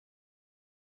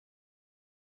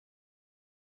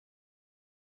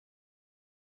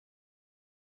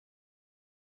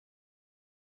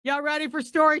Y'all ready for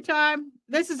story time?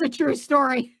 This is a true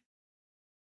story.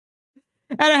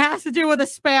 And it has to do with a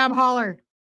spam hauler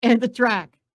in the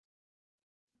track.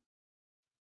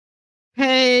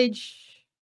 Page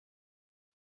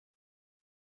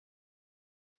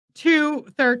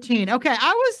 213. Okay,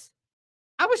 I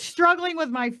was struggling with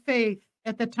my faith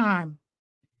at the time.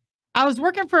 I was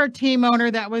working for a team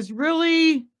owner that was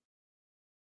really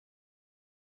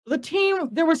the team.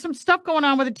 There was some stuff going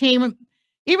on with the team,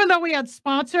 even though we had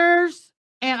sponsors,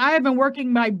 and I had been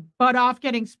working my butt off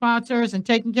getting sponsors and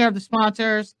taking care of the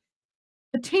sponsors.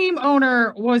 The team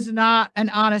owner was not an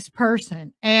honest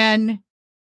person, and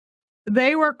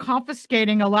they were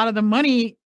confiscating a lot of the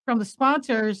money from the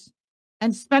sponsors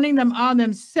and spending them on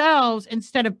themselves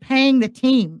instead of paying the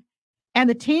team. And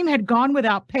the team had gone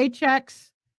without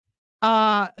paychecks.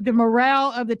 The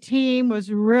morale of the team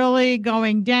was really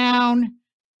going down.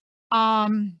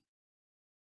 And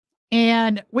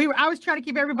I was trying to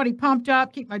keep everybody pumped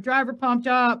up, keep my driver pumped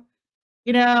up,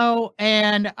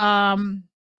 and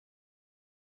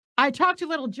I talked to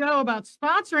little Joe about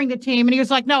sponsoring the team, and he was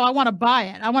like, no, I want to buy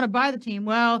it. I want to buy the team.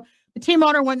 Well, the team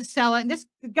owner wouldn't sell it. And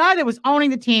the guy that was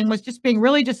owning the team was just being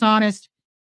really dishonest.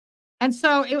 And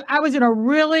so I was in a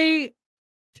really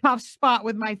tough spot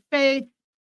with my faith.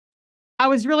 I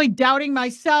was really doubting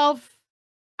myself.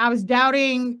 I was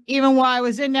doubting even while I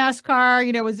was in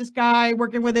NASCAR, was this guy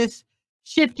working with this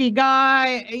shifty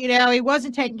guy, he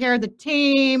wasn't taking care of the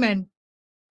team. And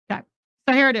okay,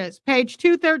 so here it is, page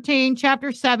 213,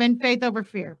 chapter 7, faith over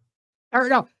fear. Or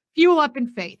no, fuel up in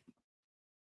faith.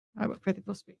 I will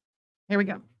speak. Here we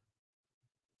go.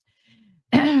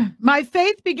 My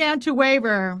faith began to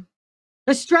waver.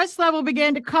 The stress level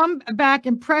began to come back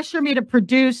and pressure me to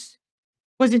produce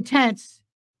was intense.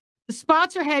 The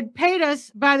sponsor had paid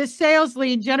us by the sales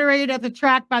lead generated at the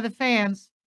track by the fans.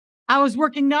 I was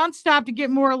working nonstop to get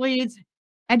more leads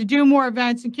and to do more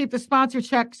events and keep the sponsor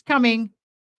checks coming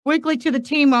weekly to the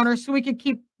team owner so we could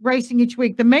keep racing each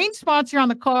week. The main sponsor on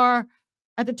the car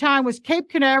at the time was Cape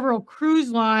Canaveral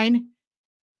Cruise Line.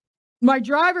 My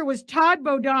driver was Todd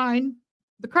Bodine.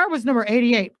 The car was number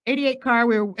 88 car.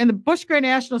 We were in the Busch Grand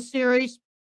National Series.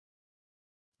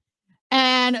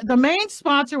 And the main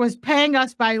sponsor was paying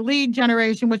us by lead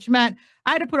generation, which meant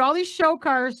I had to put all these show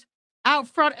cars out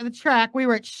front of the track. We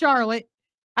were at Charlotte.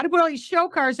 I had to put all these show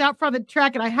cars out front of the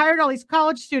track, and I hired all these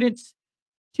college students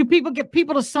to get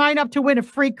people to sign up to win a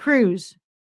free cruise.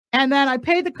 And then I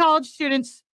paid the college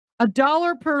students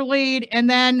 $1 per lead, and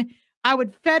then I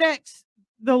would FedEx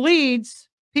the leads,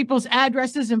 people's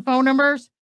addresses and phone numbers,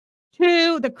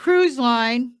 to the cruise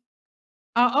line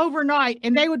overnight,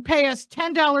 and they would pay us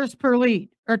 $10 per lead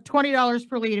or $20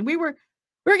 per lead. And we were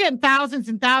getting thousands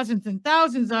and thousands and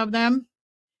thousands of them.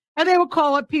 And they would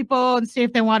call up people and see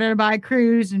if they wanted to buy a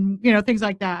cruise and, things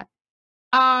like that.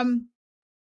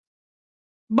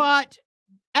 But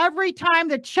every time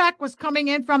the check was coming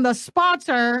in from the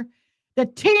sponsor, the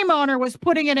team owner was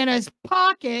putting it in his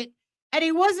pocket, and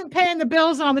he wasn't paying the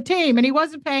bills on the team, and he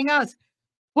wasn't paying us.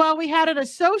 Well, we had an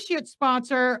associate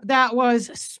sponsor that was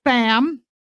spam.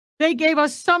 They gave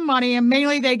us some money, and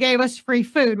mainly they gave us free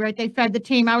food, right? They fed the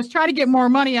team. I was trying to get more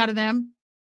money out of them.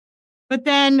 But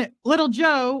then little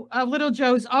Joe of Little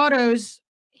Joe's Autos,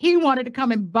 he wanted to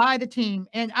come and buy the team.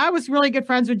 And I was really good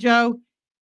friends with Joe.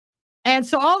 And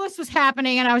so all this was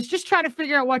happening, and I was just trying to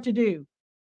figure out what to do.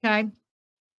 Okay.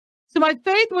 So my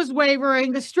faith was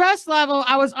wavering. The stress level,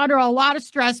 I was under a lot of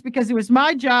stress because it was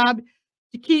my job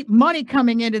to keep money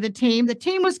coming into the team. The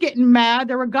team was getting mad.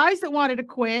 There were guys that wanted to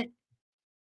quit.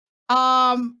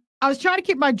 I was trying to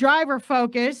keep my driver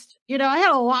focused. I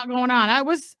had a lot going on. I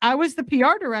was the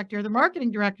PR director, the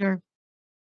marketing director.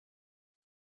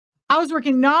 I was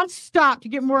working nonstop to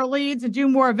get more leads and do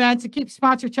more events and keep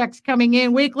sponsor checks coming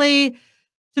in weekly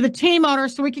to the team owner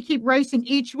so we could keep racing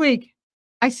each week.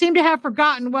 I seemed to have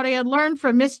forgotten what I had learned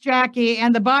from Miss Jackie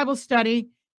and the Bible study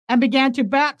and began to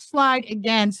backslide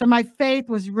again. So my faith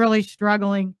was really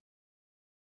struggling.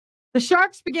 The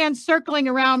sharks began circling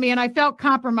around me, and I felt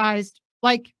compromised.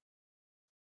 Like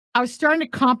I was starting to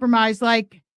compromise,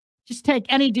 like just take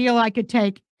any deal I could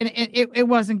take. And it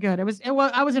wasn't good. I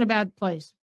was in a bad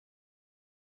place.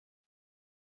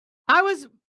 I was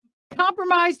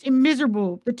compromised and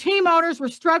miserable. The team owners were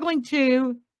struggling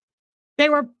too. They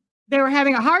were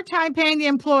having a hard time paying the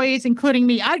employees, including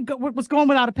me. I was going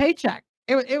without a paycheck.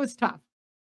 It was tough.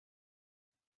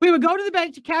 We would go to the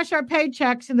bank to cash our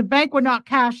paychecks, and the bank would not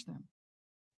cash them.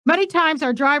 Many times,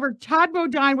 our driver, Todd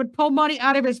Bodine, would pull money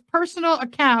out of his personal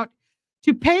account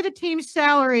to pay the team's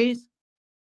salaries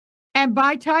and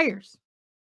buy tires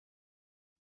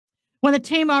when the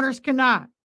team owners cannot.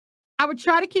 I would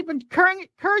try to keep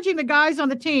encouraging the guys on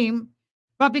the team,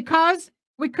 but because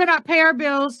we could not pay our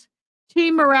bills,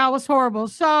 team morale was horrible.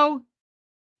 So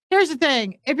here's the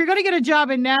thing. If you're going to get a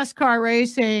job in NASCAR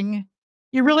racing,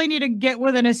 you really need to get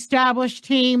with an established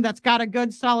team that's got a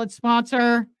good, solid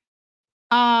sponsor.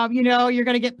 You're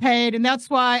going to get paid. And that's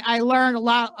why I learned a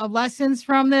lot of lessons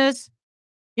from this.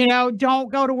 Don't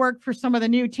go to work for some of the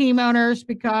new team owners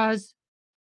because,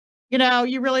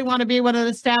 you really want to be with an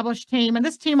established team. And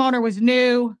this team owner was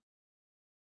new.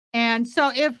 And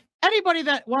so if anybody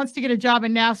that wants to get a job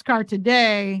in NASCAR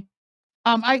today,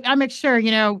 I make sure,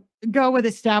 go with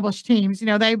established teams.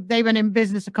 They've been in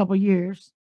business a couple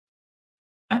years.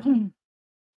 Team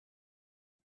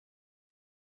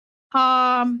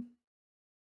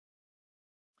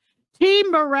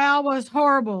morale was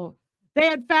horrible. They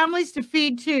had families to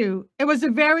feed too. It was a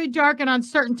very dark and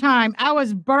uncertain time. I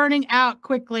was burning out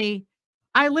quickly.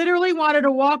 I literally wanted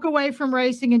to walk away from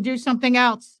racing and do something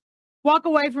else. Walk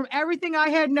away from everything I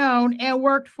had known and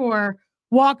worked for.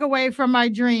 Walk away from my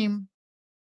dream.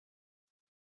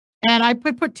 And I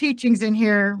put teachings in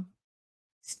here.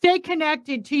 Stay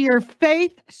connected to your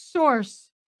faith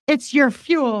source. It's your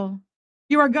fuel.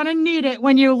 You are going to need it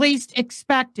when you least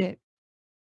expect it.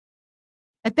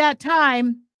 At that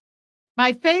time,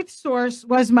 my faith source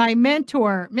was my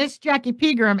mentor, Miss Jackie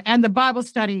Pegram, and the Bible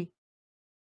study.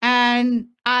 And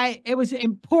it was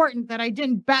important that I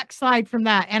didn't backslide from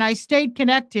that. And I stayed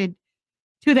connected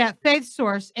to that faith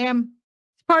source. And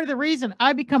it's part of the reason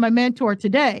I become a mentor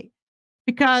today,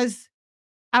 because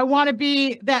I want to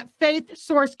be that faith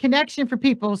source connection for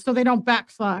people so they don't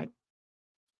backslide.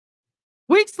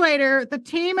 Weeks later, the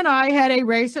team and I had a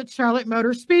race at Charlotte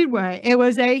Motor Speedway. It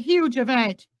was a huge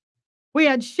event. We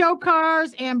had show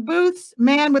cars and booths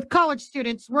manned with college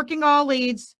students working all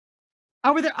leads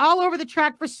all over the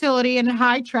track facility and in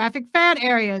high traffic fan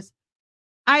areas.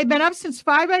 I had been up since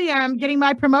 5 a.m. getting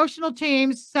my promotional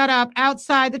teams set up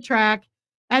outside the track,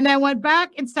 and then went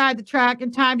back inside the track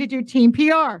in time to do team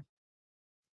PR.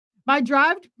 My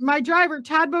driver,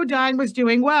 Todd Bodine, was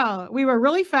doing well. We were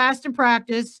really fast in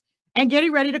practice and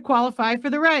getting ready to qualify for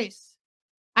the race.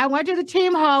 I went to the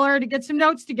team hauler to get some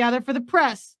notes together for the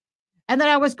press, and then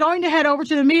I was going to head over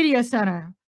to the media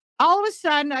center. All of a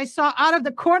sudden, I saw out of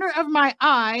the corner of my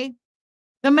eye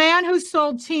the man who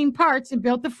sold team parts and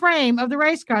built the frame of the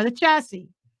race car, the chassis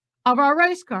of our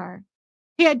race car.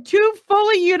 He had 2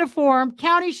 fully uniformed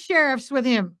county sheriffs with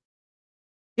him.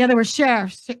 Yeah, they were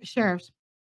sheriffs.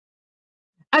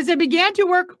 As I began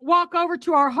to walk over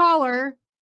to our hauler,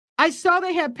 I saw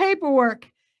they had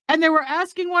paperwork, and they were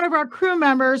asking one of our crew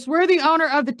members where the owner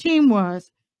of the team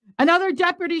was. Another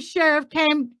deputy sheriff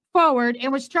came forward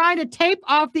and was trying to tape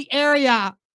off the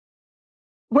area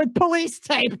with police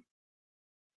tape.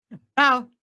 Now,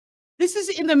 this is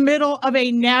in the middle of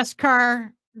a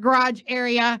NASCAR garage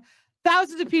area,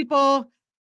 thousands of people,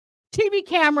 TV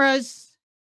cameras,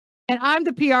 and I'm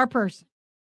the PR person.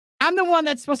 I'm the one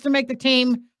that's supposed to make the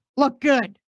team look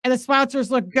good and the sponsors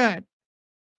look good.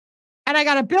 And I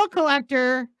got a bill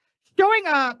collector showing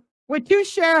up with 2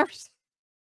 sheriffs,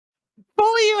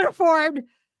 fully uniformed,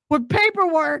 with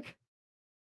paperwork,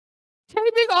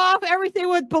 taping off everything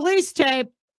with police tape.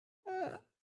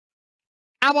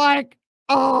 I'm like,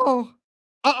 oh,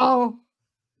 uh-oh.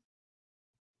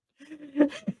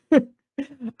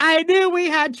 I knew we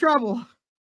had trouble.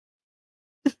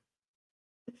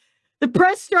 The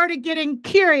press started getting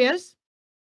curious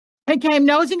and came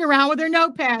nosing around with their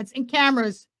notepads and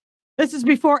cameras. This is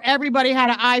before everybody had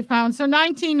an iPhone. So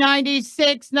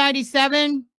 1996,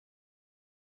 97.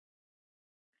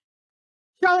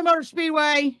 Charlotte Motor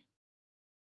Speedway,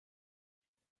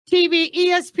 TV,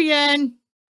 ESPN,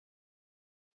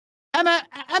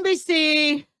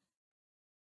 NBC.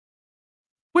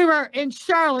 We were in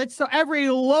Charlotte, so every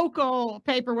local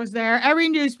paper was there, every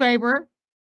newspaper.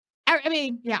 I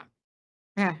mean, yeah.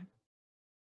 I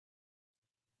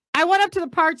went up to the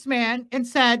parts man and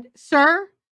said, "Sir,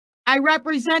 I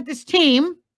represent this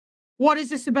team. What is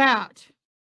this about?"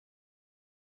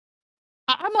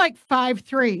 I'm like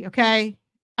 5'3", okay?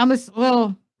 I'm this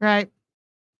little, right?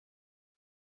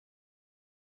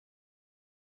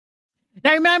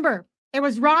 Now remember, it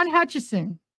was Ron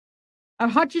Hutchison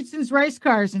of Hutchison's Race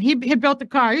Cars, and he built the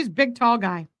car. He was a big, tall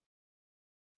guy.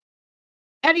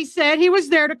 And he said he was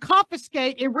there to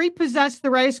confiscate and repossess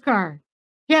the race car.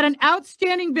 He had an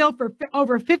outstanding bill for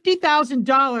over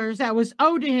 $50,000 that was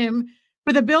owed to him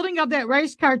for the building of that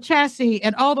race car chassis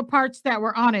and all the parts that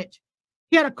were on it.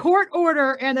 He had a court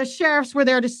order, and the sheriffs were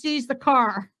there to seize the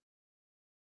car.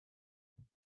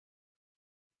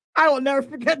 I will never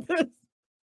forget this.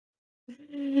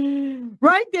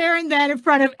 Right there and then in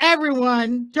front of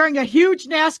everyone during a huge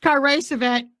NASCAR race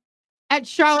event at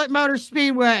Charlotte Motor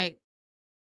Speedway.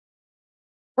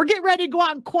 We're getting ready to go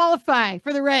out and qualify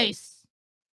for the race.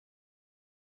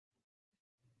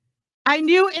 I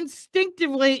knew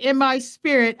instinctively in my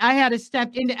spirit I had to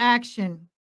step into action.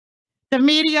 The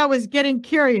media was getting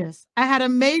curious. I had a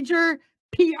major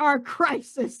PR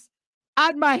crisis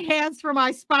on my hands for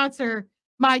my sponsor,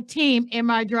 my team, and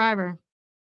my driver.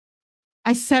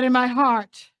 I said in my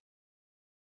heart,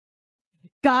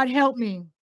 God help me.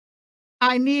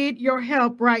 I need your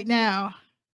help right now.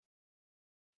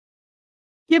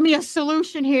 Give me a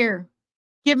solution here.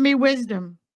 Give me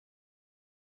wisdom.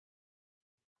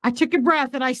 I took a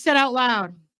breath and I said out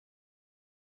loud,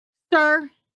 Sir,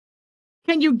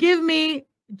 can you give me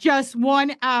just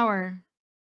 1 hour?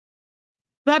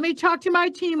 Let me talk to my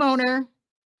team owner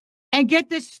and get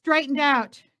this straightened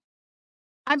out.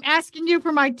 I'm asking you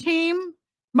for my team,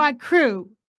 my crew.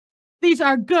 These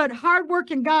are good,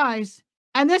 hardworking guys,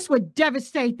 and this would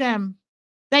devastate them.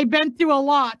 They've been through a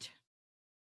lot.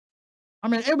 I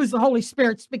mean, it was the Holy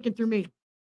Spirit speaking through me.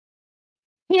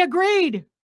 He agreed.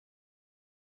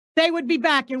 They would be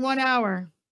back in 1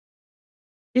 hour.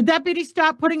 The deputy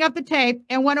stopped putting up the tape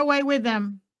and went away with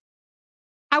them.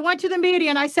 I went to the media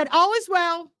and I said, all is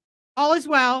well. All is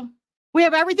well. We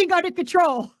have everything under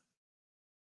control.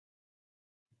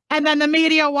 And then the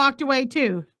media walked away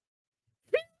too.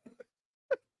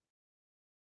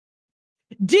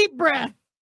 Deep breath.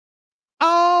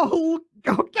 Oh,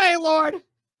 okay, Lord.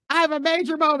 I have a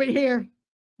major moment here.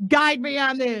 Guide me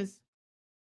on this.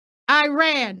 I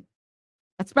ran.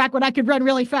 That's back when I could run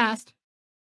really fast.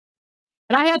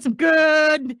 And I had some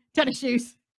good tennis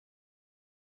shoes.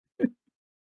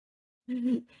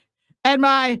 And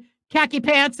my khaki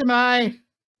pants and my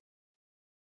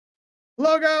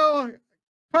logo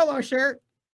polo shirt.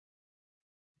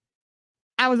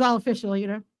 I was all official, you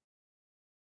know.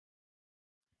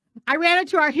 I ran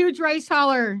into our huge race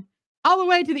hauler all the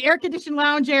way to the air-conditioned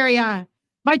lounge area.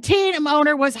 My team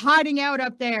owner was hiding out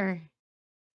up there.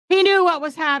 He knew what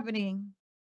was happening.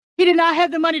 He did not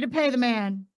have the money to pay the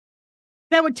man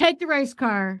that would take the race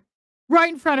car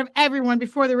right in front of everyone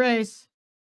before the race.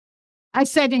 I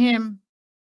said to him,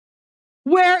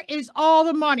 where is all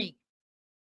the money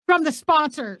from the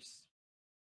sponsors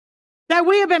that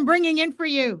we have been bringing in for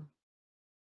you?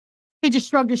 He just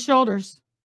shrugged his shoulders.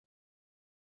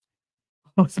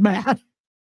 I was mad.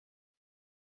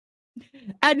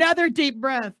 Another deep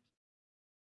breath.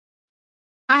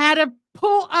 I had to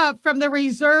pull up from the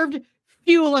reserved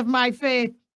fuel of my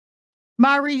faith,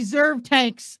 my reserve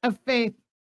tanks of faith.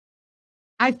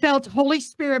 I felt Holy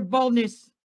Spirit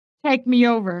boldness take me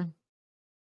over.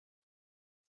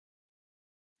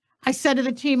 I said to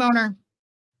the team owner,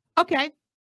 okay,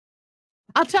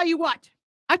 I'll tell you what.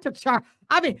 I took charge.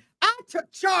 I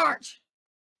took charge.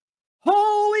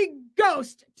 Holy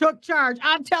Ghost took charge.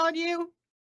 I'm telling you,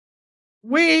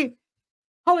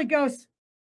 Holy Ghost,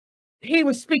 he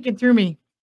was speaking through me.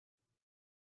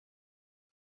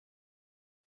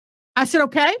 I said,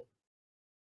 okay,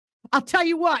 I'll tell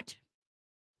you what.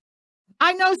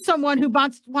 I know someone who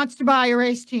wants to buy a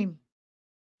race team.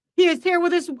 He is here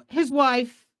with his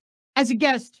wife as a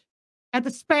guest at the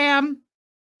Spam.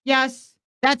 Yes,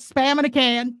 that's Spam in a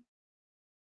can.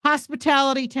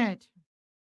 Hospitality tent.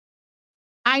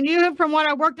 I knew him from when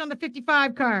I worked on the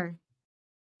 55 car.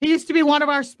 He used to be one of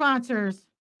our sponsors.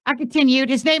 I continued.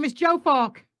 His name is Joe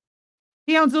Falk.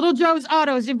 He owns Little Joe's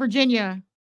Autos in Virginia.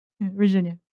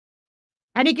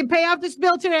 And he can pay off this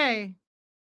bill today.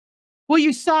 Will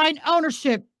you sign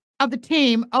ownership of the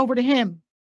team over to him?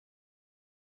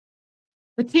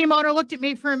 The team owner looked at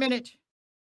me for a minute.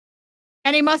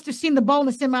 And he must have seen the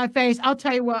boldness in my face. I'll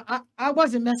tell you what, I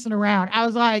wasn't messing around. I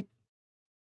was like,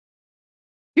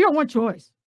 you got one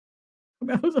choice.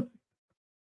 I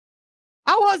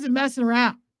wasn't messing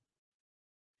around.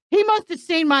 He must have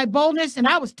seen my boldness and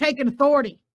I was taking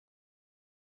authority.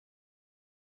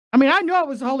 I mean, I knew it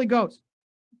was the Holy Ghost.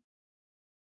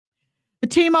 The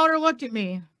team owner looked at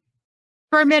me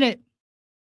for a minute.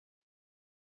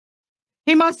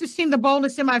 He must have seen the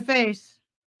boldness in my face.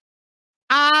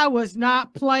 I was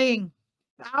not playing.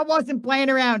 I wasn't playing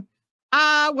around.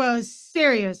 I was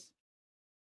serious.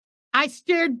 I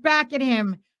stared back at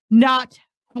him, not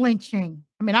flinching.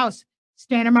 I mean, I was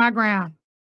standing my ground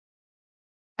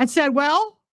and said,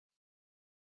 well,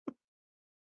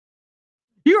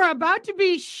 you are about to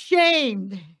be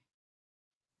shamed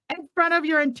in front of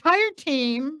your entire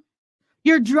team,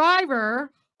 your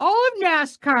driver, all of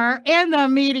NASCAR, and the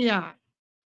media.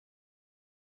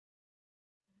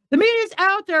 The media's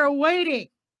out there waiting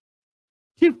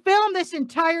to film this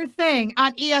entire thing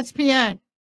on ESPN.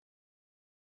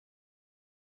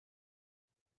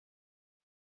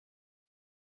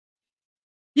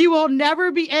 You will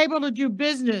never be able to do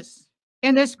business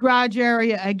in this garage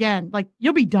area again. Like,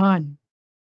 you'll be done.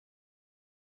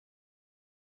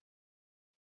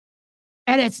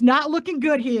 And it's not looking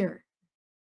good here.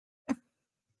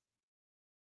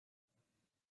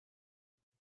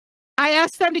 I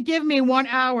asked them to give me 1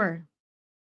 hour.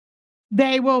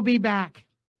 They will be back.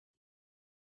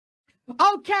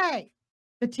 Okay,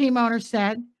 the team owner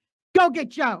said, go get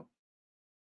Joe.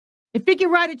 If he can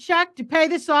write a check to pay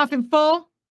this off in full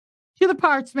to the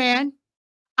parts man,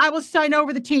 I will sign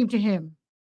over the team to him.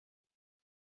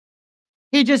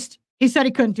 He said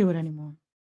he couldn't do it anymore.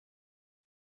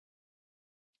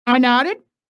 I nodded.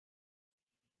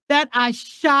 Then I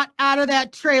shot out of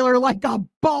that trailer like a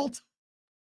bolt.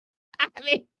 I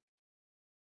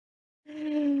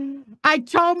mean, I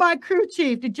told my crew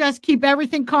chief to just keep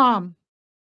everything calm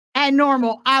and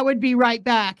normal. I would be right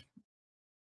back.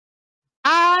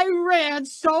 I ran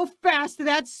so fast to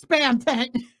that spam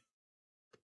tent.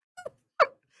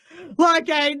 Like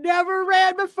I never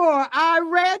ran before. I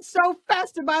ran so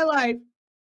fast in my life.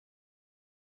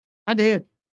 I did.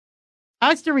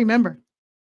 I still remember.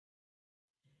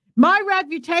 My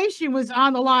reputation was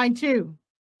on the line too,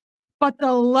 but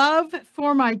the love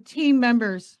for my team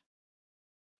members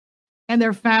and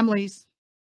their families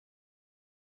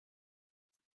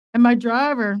and my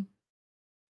driver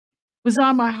was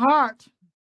on my heart.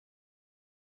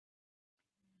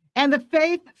 And the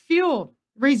faith fueled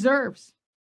reserves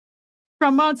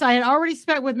from months I had already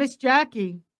spent with Miss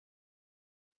Jackie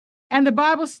and the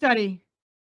Bible study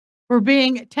were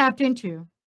being tapped into.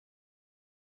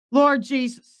 Lord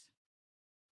Jesus,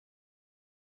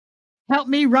 help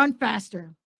me run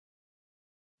faster.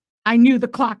 I knew the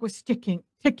clock was ticking.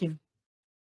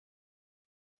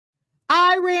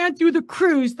 I ran through the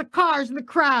crews, the cars, and the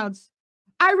crowds.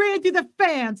 I ran through the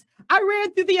fans. I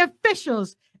ran through the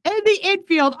officials in the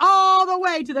infield all the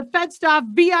way to the fenced-off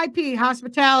VIP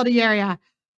hospitality area.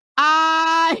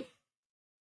 I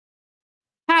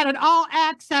had an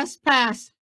all-access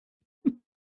pass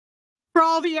for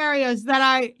all the areas that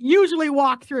I usually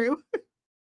walk through.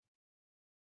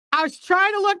 I was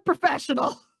trying to look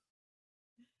professional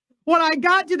when I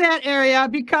got to that area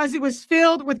because it was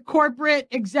filled with corporate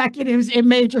executives and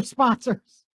major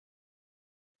sponsors.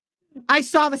 I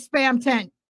saw the spam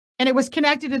tent, and it was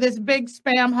connected to this big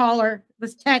spam hauler.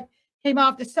 This tent came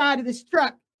off the side of this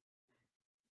truck.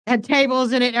 Had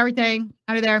tables in it, everything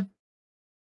under there.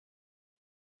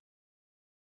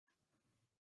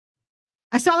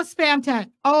 I saw the spam tent.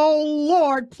 Oh,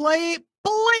 Lord, please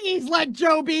let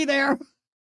Joe be there.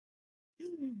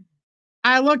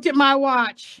 I looked at my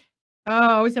watch.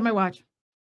 Oh, it's at my watch.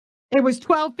 It was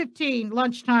 12:15,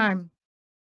 lunchtime.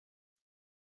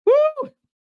 Woo!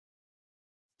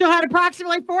 Still had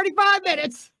approximately 45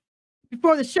 minutes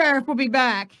before the sheriff will be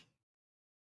back.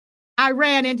 I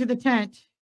ran into the tent.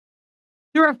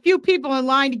 There were a few people in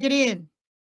line to get in.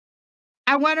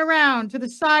 I went around to the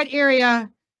side area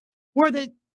where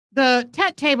the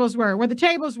tent tables were, where the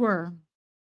tables were.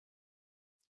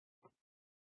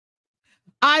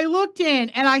 I looked in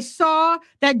and I saw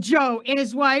that Joe and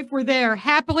his wife were there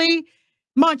happily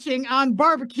munching on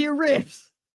barbecue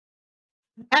ribs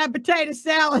and potato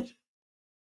salad.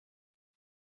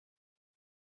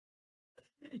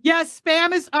 Yes,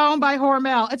 Spam is owned by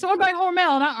Hormel. It's owned by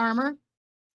Hormel, not Armour.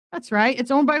 That's right.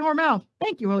 It's owned by Hormel.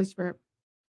 Thank you, Holy Spirit.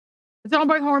 It's owned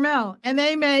by Hormel. And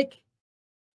they make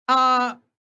Spam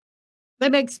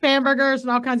burgers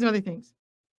and all kinds of other things.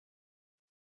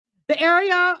 The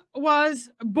area was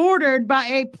bordered by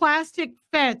a plastic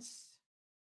fence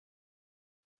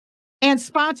and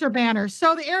sponsor banners.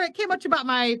 So the area came up to about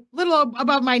little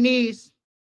above my knees.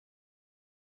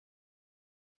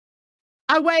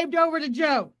 I waved over to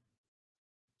Joe,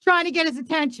 trying to get his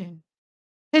attention.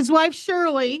 His wife,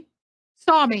 Shirley,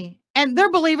 saw me, and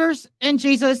they're believers in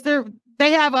Jesus.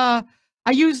 They have a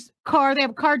used car. They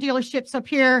have car dealerships up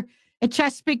here in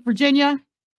Chesapeake, Virginia.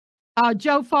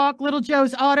 Joe Falk, Little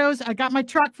Joe's Autos. I got my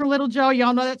truck for Little Joe.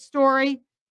 Y'all know that story.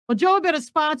 Well, Joe had been a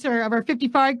sponsor of our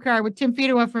 55 car with Tim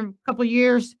Fedua for a couple of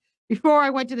years before I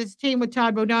went to this team with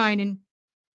Todd Bodine. And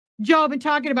Joe had been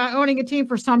talking about owning a team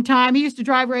for some time. He used to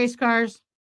drive race cars.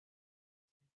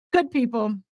 Good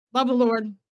people. Love the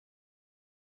Lord.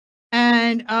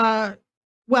 And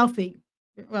wealthy.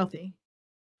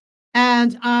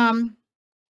 And I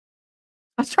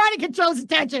was trying to get Joe's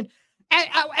attention.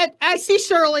 And I see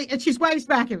Shirley, and she's waves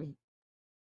back at me.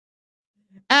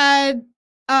 And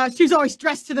she's always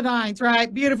dressed to the nines,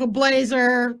 right? Beautiful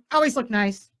blazer. Always look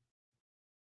nice.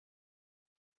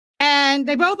 then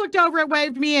they both looked over and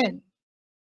waved me in.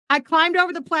 I climbed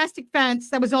over the plastic fence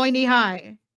that was only knee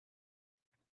high.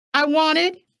 They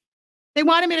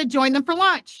wanted me to join them for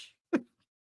lunch.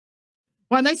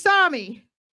 When they saw me,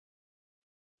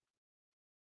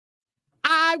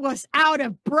 I was out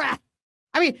of breath.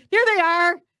 I mean, here they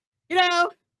are, you know,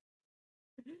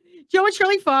 Joe and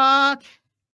Shirley Falk,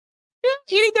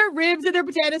 eating their ribs and their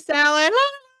potato salad.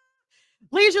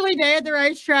 Leisurely day at the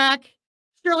racetrack.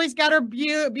 Shirley's got her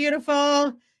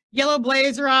beautiful yellow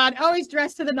blazer on, always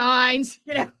dressed to the nines,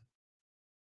 you know.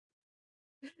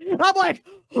 I'm like,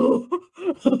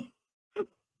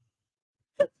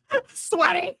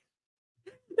 sweaty.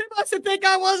 They must have think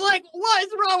I was like, what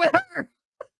is wrong with her?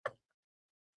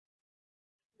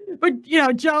 But, you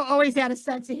know, Joe always had a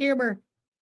sense of humor.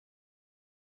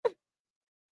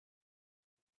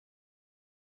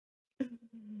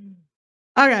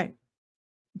 Okay.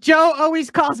 Joe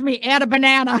always calls me Anna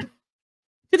Banana.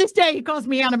 To this day, he calls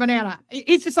me Anna Banana.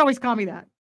 He's just always called me that.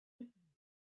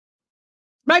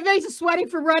 My face is sweating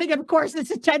from running, and of course, this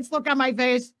intense look on my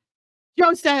face.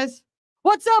 Joe says,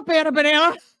 "What's up, Anna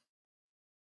Banana?"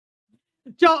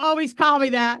 Joe always called me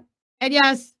that. And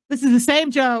yes, this is the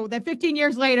same Joe that 15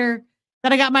 years later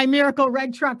that I got my miracle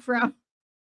red truck from.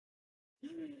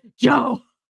 Joe,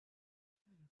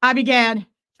 I began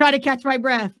trying to catch my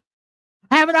breath.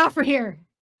 I have an offer here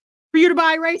for you to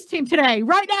buy a race team today,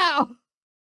 right now.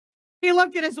 He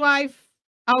looked at his wife.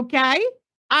 Okay,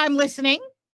 I'm listening.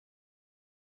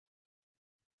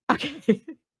 Okay.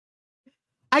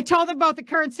 I told them about the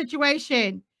current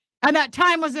situation, and that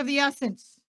time was of the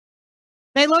essence.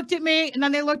 They looked at me, and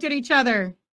then they looked at each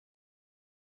other.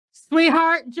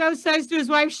 Sweetheart, Joe says to his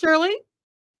wife, Shirley,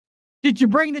 did you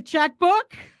bring the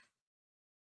checkbook?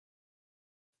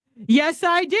 Yes,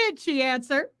 I did, she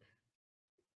answered.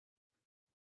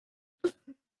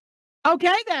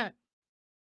 Okay, then,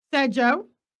 said Joe.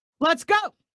 Let's go.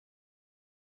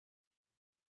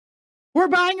 We're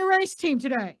buying a race team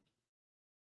today.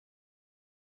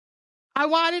 I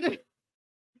wanted to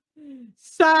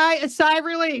sigh of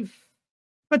relief,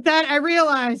 but then I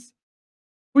realized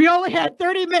we only had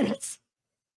 30 minutes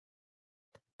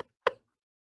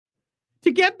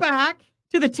to get back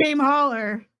to the team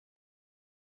hauler,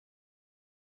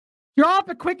 draw up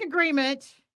a quick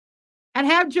agreement, and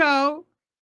have Joe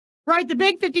write the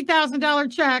big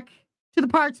 $50,000 check to the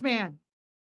parts man.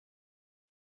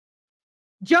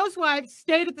 Joe's wife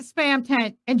stayed at the spam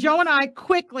tent, and Joe and I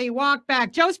quickly walked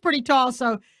back. Joe's pretty tall,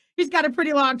 so he's got a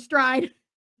pretty long stride.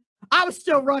 I was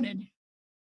still running.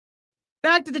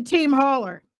 Back to the team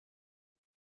hauler.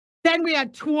 Then we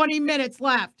had 20 minutes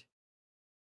left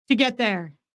to get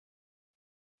there.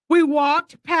 We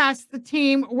walked past the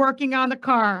team working on the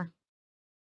car.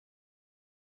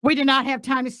 We did not have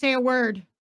time to say a word.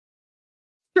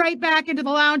 Straight back into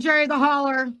the lounge area of the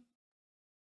hauler.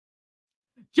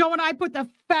 Joe and I put the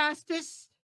fastest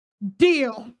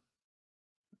deal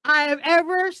I have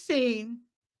ever seen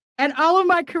in all of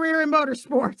my career in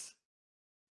motorsports.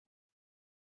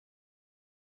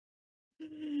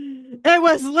 It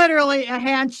was literally a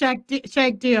handshake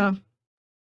deal.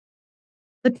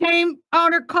 The team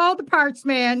owner called the parts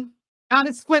man on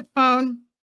his flip phone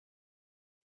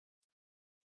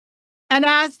and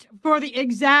asked for the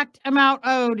exact amount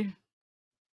owed.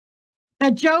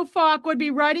 That Joe Falk would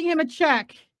be writing him a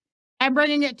check and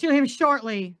bringing it to him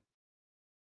shortly.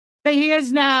 That he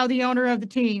is now the owner of the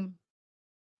team.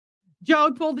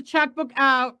 Joe pulled the checkbook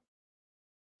out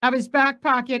of his back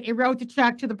pocket and wrote the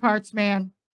check to the parts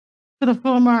man for the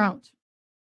full amount.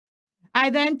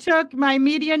 I then took my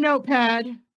media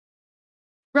notepad,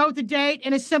 wrote the date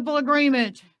and a simple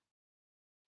agreement.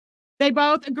 They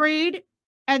both agreed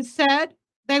and said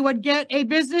they would get a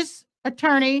business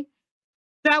attorney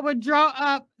that would draw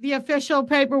up the official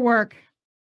paperwork.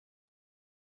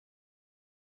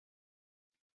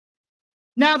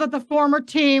 Now that the former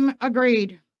team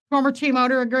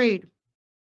owner agreed,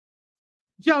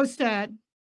 Joe said,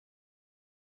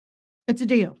 it's a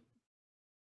deal.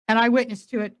 And I witnessed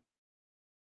to it.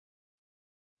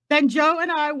 Then Joe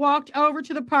and I walked over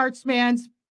to the parts man's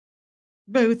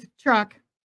booth truck.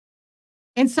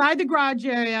 Inside the garage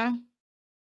area,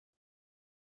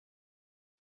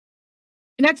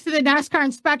 next to the NASCAR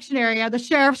inspection area, the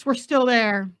sheriffs were still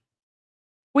there.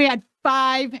 We had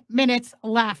 5 minutes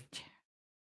left.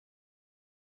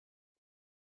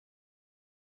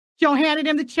 Joe handed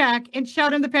him the check and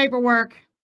showed him the paperwork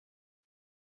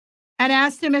and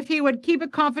asked him if he would keep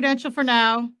it confidential for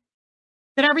now,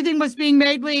 that everything was being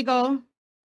made legal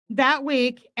that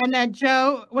week, and that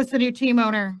Joe was the new team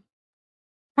owner.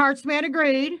 Parts man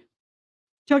agreed,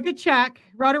 took the check,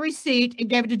 wrote a receipt, and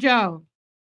gave it to Joe.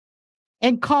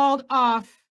 and called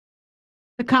off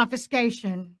the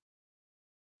confiscation.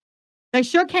 They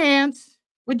shook hands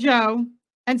with Joe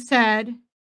and said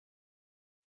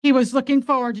he was looking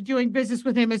forward to doing business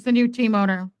with him as the new team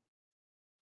owner.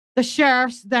 The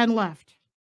sheriffs then left.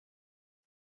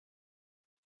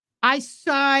 I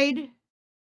sighed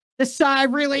the sigh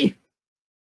of relief.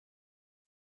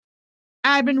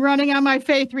 I've been running on my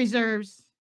faith reserves.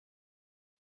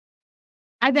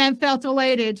 I then felt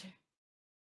elated.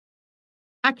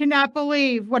 I cannot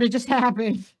believe what had just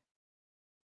happened.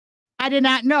 I did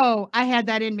not know I had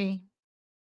that in me.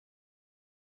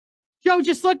 Joe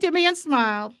just looked at me and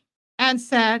smiled and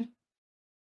said,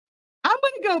 I'm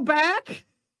going to go back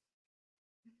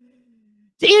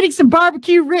to eating some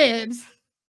barbecue ribs.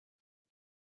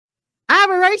 I have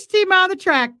a race team on the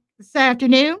track this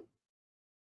afternoon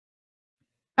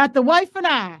that the wife and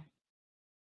I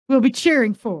will be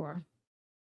cheering for.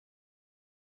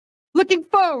 Looking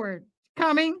forward to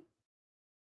coming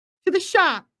to the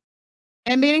shop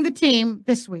and meeting the team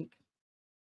this week.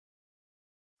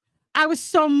 I was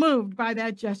so moved by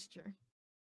that gesture.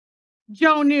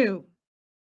 Joe knew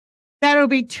that it would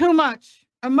be too much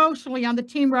emotionally on the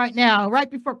team right now, right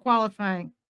before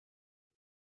qualifying,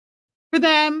 for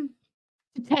them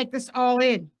to take this all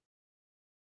in.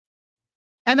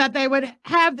 And that they would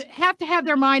have to have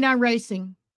their mind on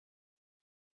racing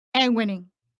and winning.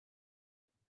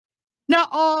 Not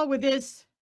all with this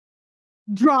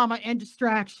drama and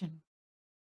distraction.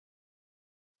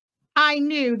 I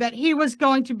knew that he was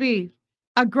going to be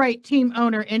a great team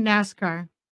owner in NASCAR.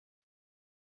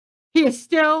 He is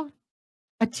still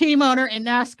a team owner in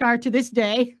NASCAR to this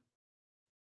day.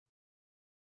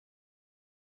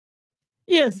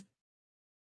 Yes.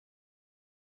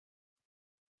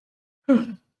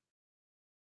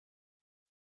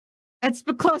 It's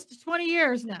been close to 20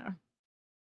 years now.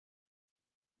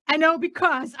 I know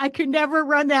because I could never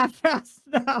run that fast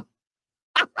now.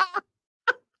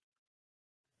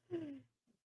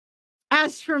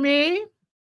 As for me,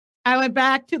 I went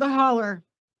back to the hauler.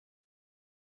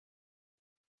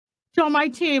 Told my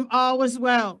team all was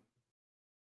well.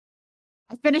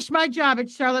 I finished my job at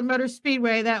Charlotte Motor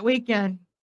Speedway that weekend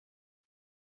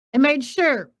and made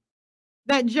sure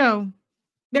that Joe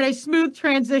made a smooth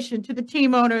transition to the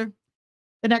team owner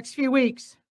the next few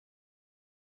weeks.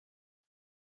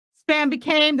 Spam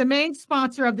became the main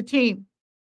sponsor of the team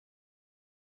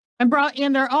and brought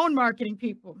in their own marketing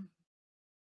people.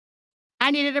 I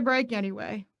needed a break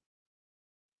anyway.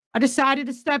 I decided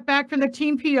to step back from the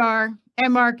team PR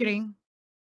and marketing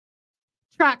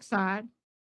trackside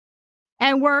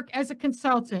and work as a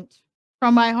consultant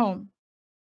from my home.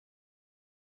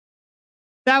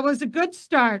 That was a good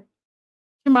start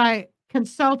to my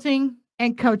consulting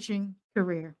and coaching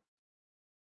career.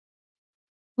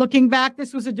 Looking back,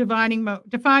 this was a defining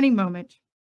moment.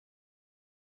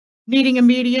 Needing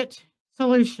immediate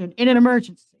solution in an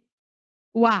emergency.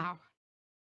 Wow.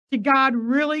 Did God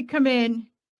really come in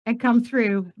and come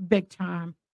through big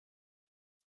time?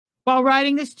 While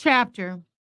writing this chapter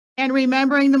and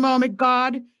remembering the moment,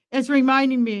 God is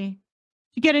reminding me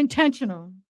to get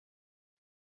intentional.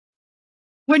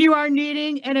 When you are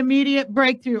needing an immediate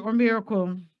breakthrough or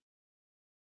miracle,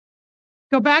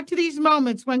 go back to these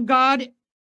moments when God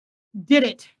did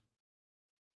it.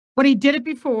 When he did it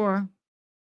before,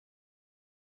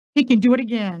 he can do it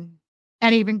again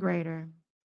and even greater.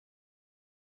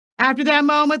 After that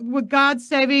moment with God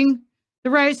saving the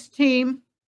race team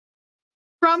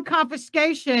from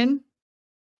confiscation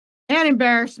and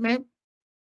embarrassment,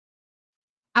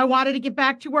 I wanted to get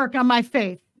back to work on my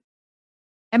faith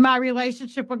and my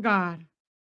relationship with God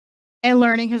and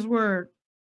learning his word.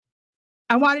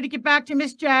 I wanted to get back to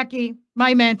Miss Jackie,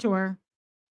 my mentor,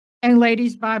 and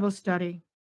ladies' Bible study.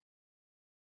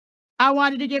 I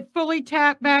wanted to get fully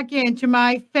tapped back into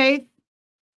my faith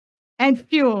and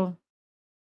fuel,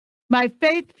 my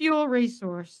faith fuel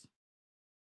resource,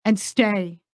 and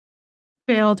stay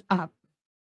filled up.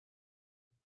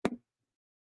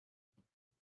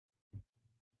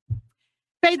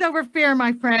 Faith over fear,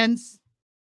 my friends.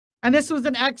 And this was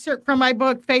an excerpt from my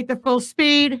book, Faith at Full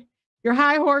Speed, Your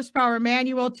High Horsepower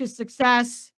Manual to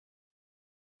Success.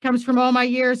 Comes from all my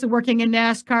years of working in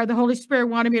NASCAR. The Holy Spirit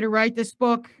wanted me to write this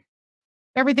book,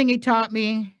 everything he taught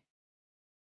me.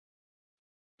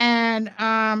 And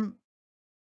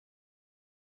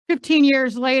 15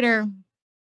 years later,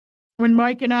 when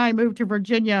Mike and I moved to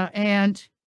Virginia and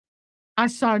I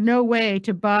saw no way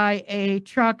to buy a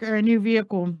truck or a new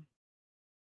vehicle,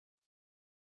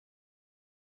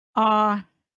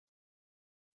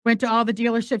 went to all the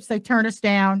dealerships, they turned us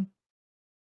down.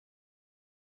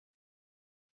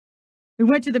 We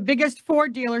went to the biggest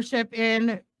Ford dealership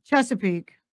in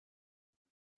Chesapeake.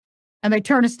 And they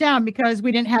turned us down because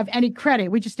we didn't have any credit.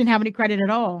 We just didn't have any credit at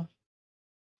all.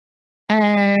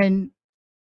 And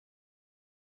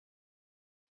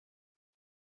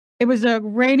it was a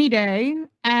rainy day.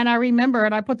 And I remember,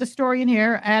 and I put the story in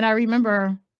here, and I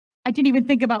remember I didn't even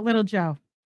think about little Joe.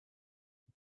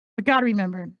 But God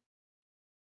remembered.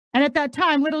 And at that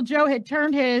time, little Joe had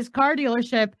turned his car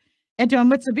dealership into a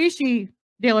Mitsubishi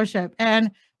dealership.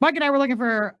 And Mike and I were looking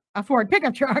for a Ford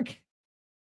pickup truck.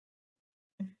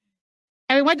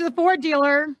 And we went to the Ford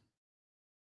dealer,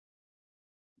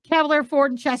 Cavalier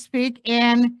Ford in Chesapeake,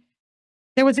 and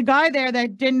there was a guy there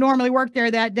that didn't normally work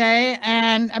there that day.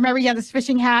 And I remember he had this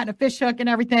fishing hat and a fish hook and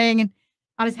everything and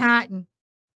on his hat. And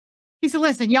he said,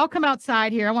 listen, y'all come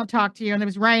outside here. I want to talk to you. And it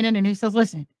was raining. And he says,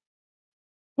 listen,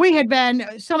 we had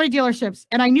been so many dealerships,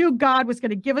 and I knew God was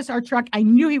going to give us our truck. I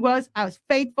knew he was. I was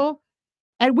faithful.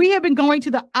 And we had been going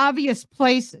to the obvious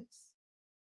places.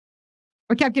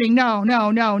 We kept getting no.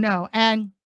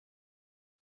 And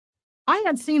I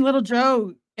hadn't seen little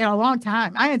Joe in a long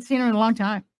time. I hadn't seen him in a long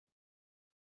time.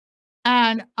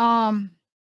 And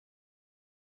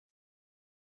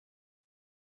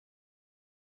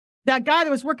that guy that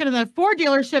was working in the Ford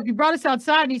dealership, he brought us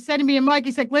outside and he said to me and Mike,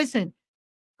 he's like, listen,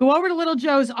 go over to little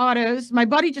Joe's Autos. My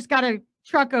buddy just got a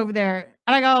truck over there.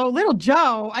 And I go, little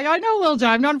Joe? I know little Joe.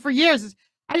 I've known him for years.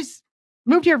 I just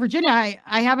moved here to Virginia.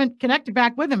 I haven't connected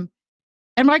back with him.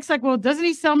 And Mike's like, well, doesn't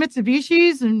he sell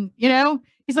Mitsubishis? And,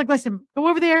 he's like, listen, go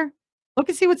over there. Look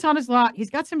and see what's on his lot. He's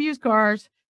got some used cars.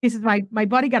 He says, my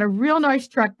buddy got a real nice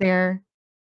truck there.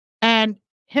 And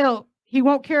he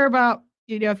won't care about,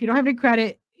 if you don't have any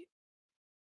credit.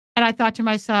 And I thought to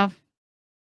myself,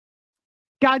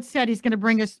 God said he's going to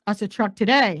bring us a truck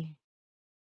today.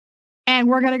 And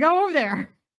we're going to go over there.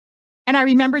 And I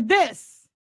remembered this.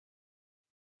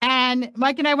 And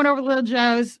Mike and I went over to Little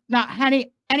Joe's, not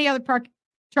any other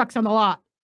trucks on the lot.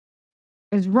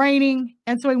 It was raining.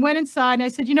 And so we went inside and I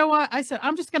said, you know what? I said,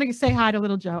 I'm just going to say hi to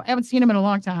Little Joe. I haven't seen him in a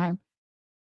long time.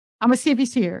 I'm going to see if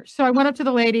he's here. So I went up to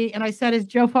the lady and I said, is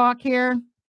Joe Falk here?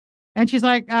 And she's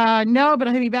like, no, but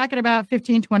he'll be back in about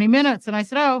 15, 20 minutes. And I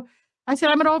said,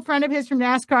 I'm an old friend of his from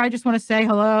NASCAR. I just want to say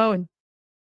hello. And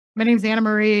my name's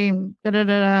Annamarie. And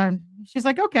da-da-da-da. She's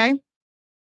like, okay.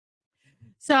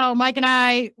 So Mike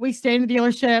and we stayed in the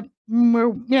dealership.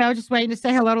 We're, just waiting to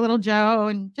say hello to little Joe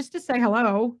and just to say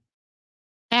hello.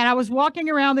 And I was walking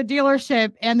around the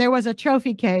dealership and there was a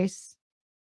trophy case.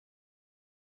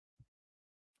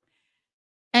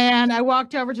 And I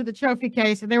walked over to the trophy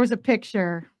case and there was a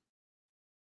picture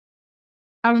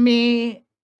of me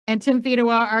and Tim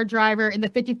Fedewa, our driver, in the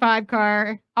 55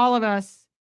 car, all of us,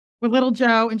 with little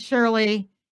Joe and Shirley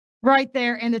right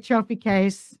there in the trophy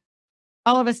case.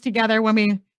 All of us together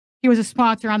when he was a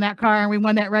sponsor on that car and we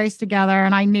won that race together.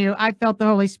 And I felt the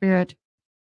Holy Spirit.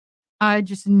 I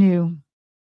just knew.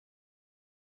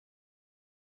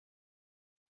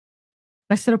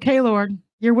 I said, okay, Lord,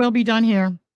 your will be done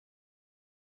here.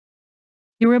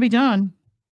 Your will be done.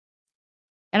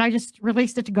 And I just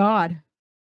released it to God.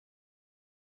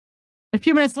 A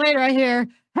few minutes later, I hear,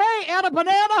 hey, Anna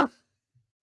Banana.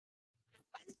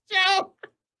 Joe.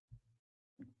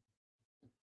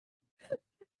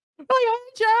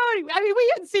 Oh, Joe. I mean,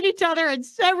 we hadn't seen each other in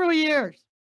several years.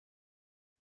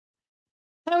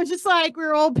 And it was just like we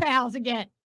were old pals again.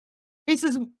 He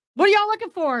says, what are y'all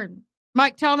looking for? And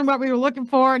Mike told him what we were looking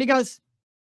for. And he goes,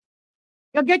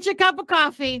 go get you a cup of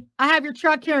coffee. I have your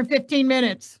truck here in 15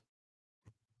 minutes.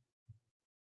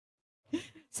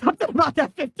 Something about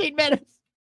that 15 minutes.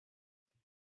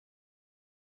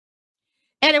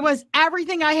 And it was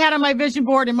everything I had on my vision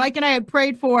board. And Mike and I had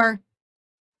prayed for.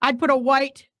 I'd put a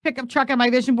white pickup truck on my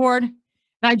vision board. And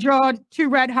I drew 2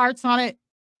 red hearts on it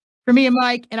for me and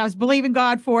Mike. And I was believing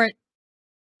God for it.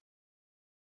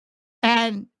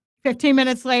 And 15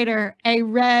 minutes later, a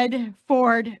red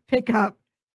Ford pickup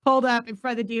pulled up in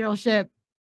front of the dealership.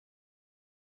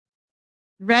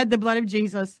 Read the blood of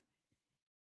Jesus.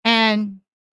 And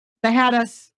they had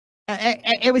us,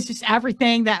 it was just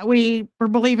everything that we were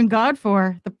believing God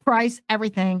for. The price,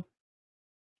 everything.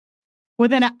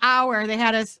 Within an hour, they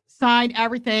had us sign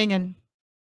everything. And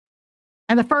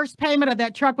the first payment of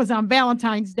that truck was on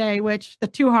Valentine's Day, which the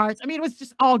 2 hearts, I mean, it was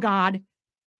just all God.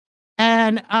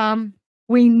 And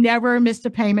we never missed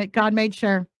a payment. God made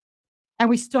sure. And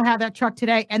we still have that truck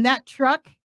today. And that truck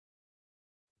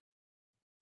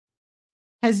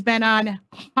has been on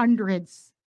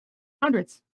hundreds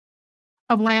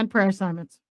of land prayer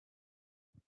assignments,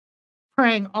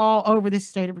 praying all over this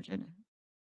state of Virginia.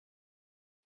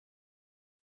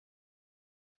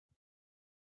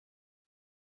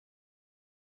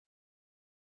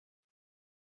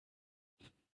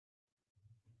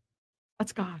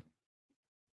 That's God.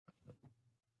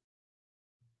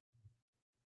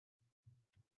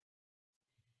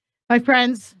 My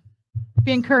friends,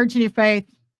 be encouraged in your faith.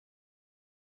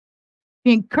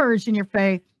 Be encouraged in your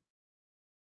faith.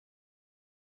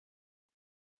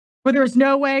 Where there is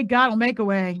no way, God will make a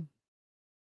way.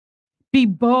 Be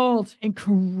bold and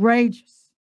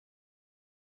courageous.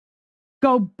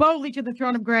 Go boldly to the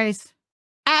throne of grace.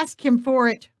 Ask him for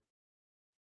it.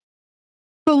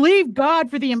 Believe God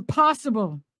for the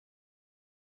impossible.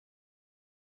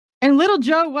 And little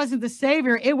Joe wasn't the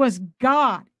savior. It was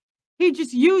God. He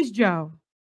just used Joe.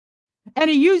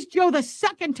 And he used Joe the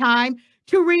second time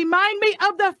to remind me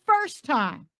of the first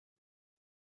time.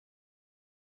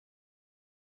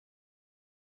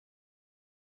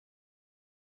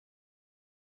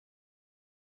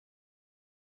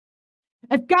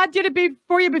 If God did it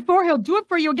for you before, he'll do it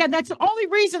for you again. That's the only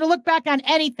reason to look back on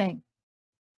anything.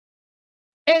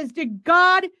 Is did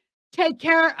God take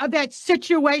care of that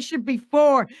situation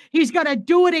before? He's going to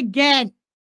do it again.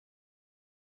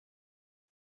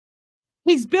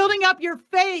 He's building up your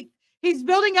faith. He's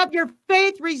building up your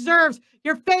faith reserves,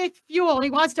 your faith fuel.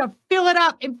 He wants to fill it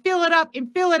up and fill it up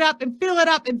and fill it up and fill it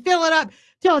up and fill it up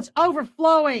till it's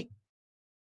overflowing.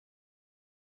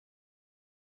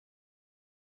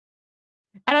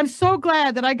 And I'm so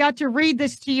glad that I got to read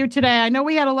this to you today. I know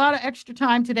we had a lot of extra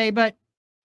time today, but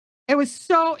it was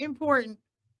so important.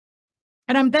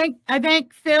 And I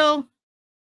thank Phil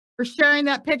for sharing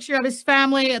that picture of his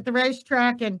family at the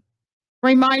racetrack and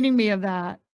reminding me of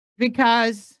that,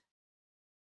 because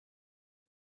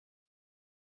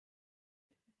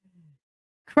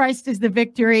Christ is the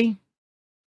victory.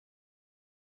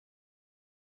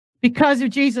 Because of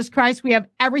Jesus Christ, we have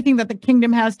everything that the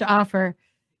kingdom has to offer.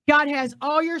 God has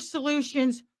all your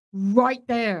solutions right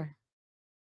there.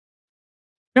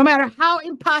 No matter how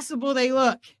impossible they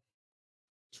look,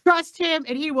 trust him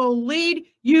and he will lead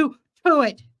you to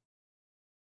it.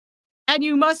 And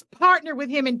you must partner with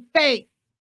him in faith.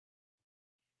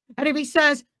 And if he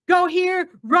says, go here,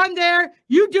 run there,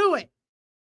 you do it.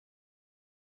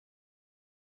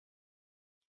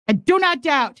 And do not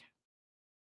doubt.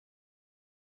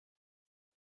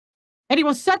 And he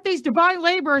will set these divine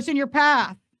laborers in your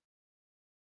path.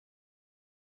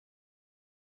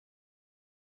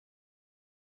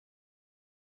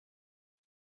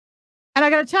 And I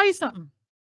got to tell you something.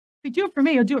 If you do it for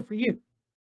me, he'll do it for you.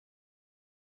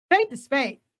 Faith is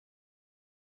faith.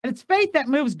 And it's faith that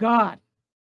moves God.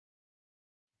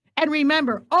 And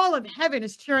remember, all of heaven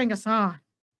is cheering us on.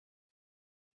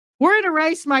 We're in a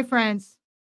race, my friends.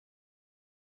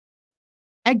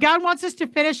 And God wants us to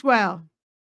finish well.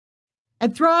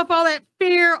 And throw off all that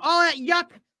fear, all that yuck,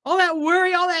 all that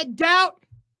worry, all that doubt.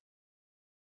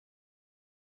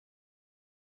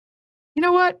 You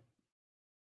know what?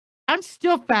 I'm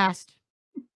still fast.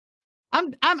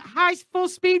 I'm high full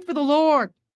speed for the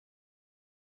Lord.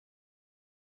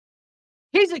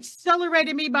 He's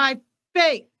accelerated me by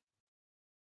faith.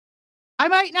 I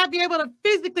might not be able to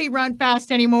physically run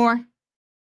fast anymore,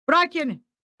 but I can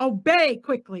obey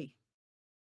quickly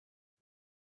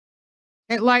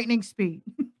at lightning speed.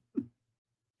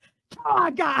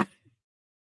 Oh, God.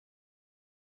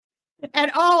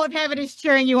 And all of heaven is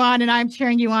cheering you on, and I'm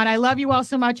cheering you on. I love you all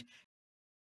so much.